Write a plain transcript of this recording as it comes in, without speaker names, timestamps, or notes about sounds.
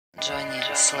Johnny /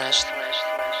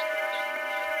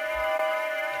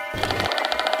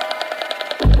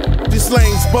 This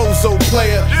lane's bozo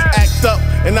player. Act up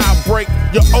and I'll break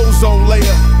your ozone layer.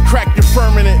 Crack your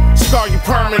firmament, scar you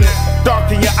permanent.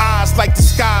 Darken your eyes like the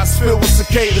skies filled with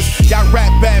cicadas. Y'all rap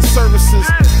bad services,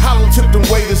 hollow tip them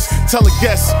waiters. Tell a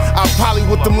guest, I'll poly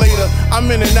with them later.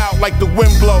 I'm in and out like the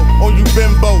wind blow on you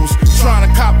bimbos. Trying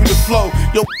to copy the flow,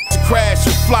 your crash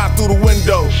and fly through the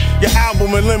window. Your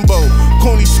album in limbo,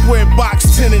 Coney square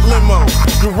box tinted limo.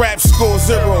 Your rap score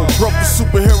 0, broke the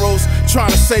superheroes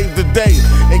trying to save the day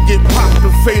and get popped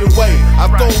and fade away. I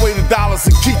throw away the dollars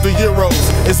and keep the euros.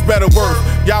 It's better worth,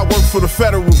 y'all work for the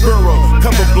Federal Bureau.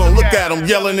 Cover blown, look at them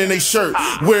yelling in they shirt.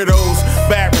 Weirdos,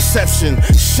 bad reception,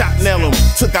 shot nail them,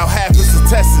 took out half his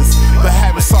intestines, but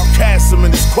having sarcasm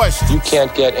in his question. You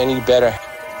can't get any better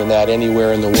than that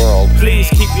anywhere in the world. Please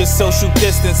keep your social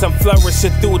distance. I'm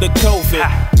flourishing through the COVID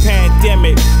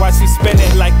pandemic. Watch me spin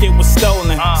it like it was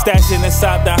stolen. Stashing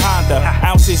inside the Honda.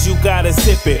 Ounces, you gotta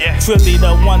zip it. Trilly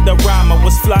the Wonder Rhymer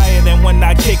was flying, and when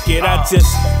I kick it, I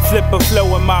just flip a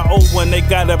flow in my old one. They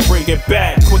gotta bring it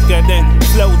back quicker than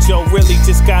Flojo. Really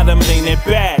just gotta lean it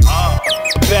back.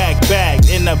 Bag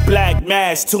in a black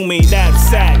mask, to me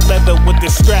knapsack, leather with the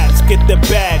straps, get the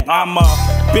bag. I'm a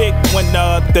big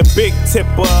winner, the big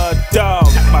tipper,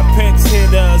 dog. My pinch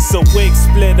hitters, a wig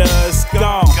splitters,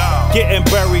 gone. Getting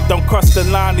buried, don't cross the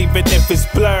line even if it's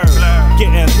blurred.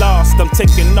 Getting lost, I'm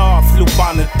taking off, loop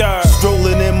on the third.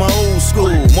 Strolling in my old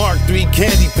school, Mark 3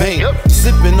 candy paint,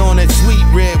 sipping on that sweet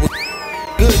red with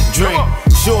good drink.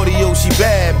 Shorty, yo, she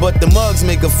bad, but the mugs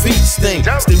make her feet stink.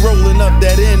 Stay rolling up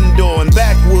that indoor and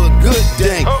backwood, good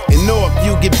dang. In Nork,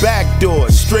 you get backdoor,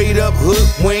 straight up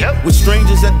hoodwink with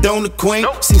strangers that don't acquaint.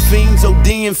 See fiends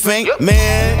OD and faint,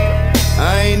 man.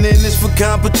 I ain't in this for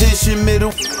competition,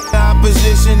 middle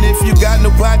opposition. If you got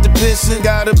no pot to piss in,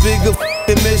 got a bigger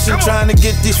mission. Trying to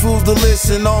get these fools to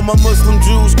listen. All my Muslim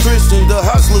Jews, Christians, the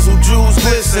hustlers who Jews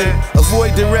listen.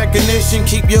 Avoid the recognition,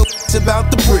 keep your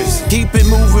about the prison. Keep it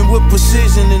moving with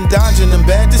precision and dodging them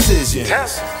bad decisions.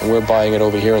 And we're buying it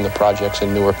over here in the projects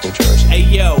in Newark, New Jersey. Hey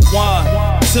yo,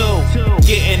 1, 2,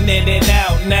 getting in and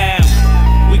out now.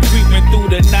 We creeping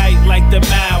through the night like the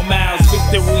Mau Mau's.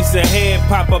 Victory's ahead,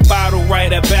 pop a bottle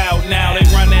right about now. They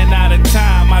running out of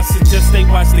time, I suggest they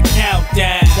watch the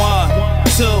countdown.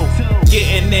 1, 2,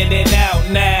 getting in and out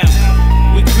now.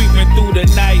 We creeping through the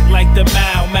night like the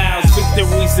Mau Mau's.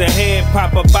 Victory's ahead,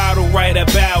 pop a bottle right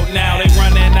about now. They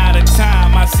running out of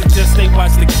time, I suggest they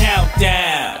watch the countdown.